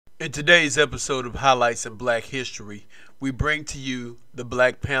In today's episode of Highlights in Black History, we bring to you the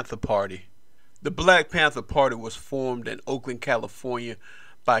Black Panther Party. The Black Panther Party was formed in Oakland, California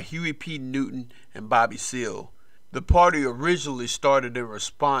by Huey P. Newton and Bobby Seale. The party originally started in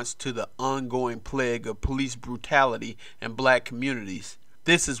response to the ongoing plague of police brutality in black communities.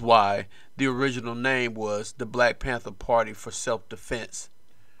 This is why the original name was the Black Panther Party for Self-Defense.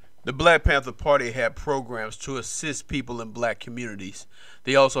 The Black Panther Party had programs to assist people in black communities.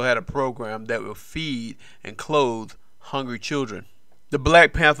 They also had a program that would feed and clothe hungry children. The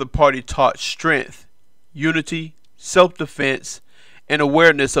Black Panther Party taught strength, unity, self-defense, and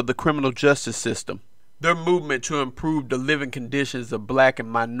awareness of the criminal justice system. Their movement to improve the living conditions of black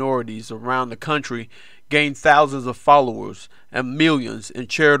and minorities around the country gained thousands of followers and millions in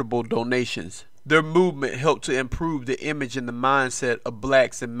charitable donations. Their movement helped to improve the image and the mindset of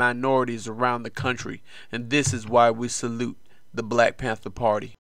blacks and minorities around the country, and this is why we salute the Black Panther Party.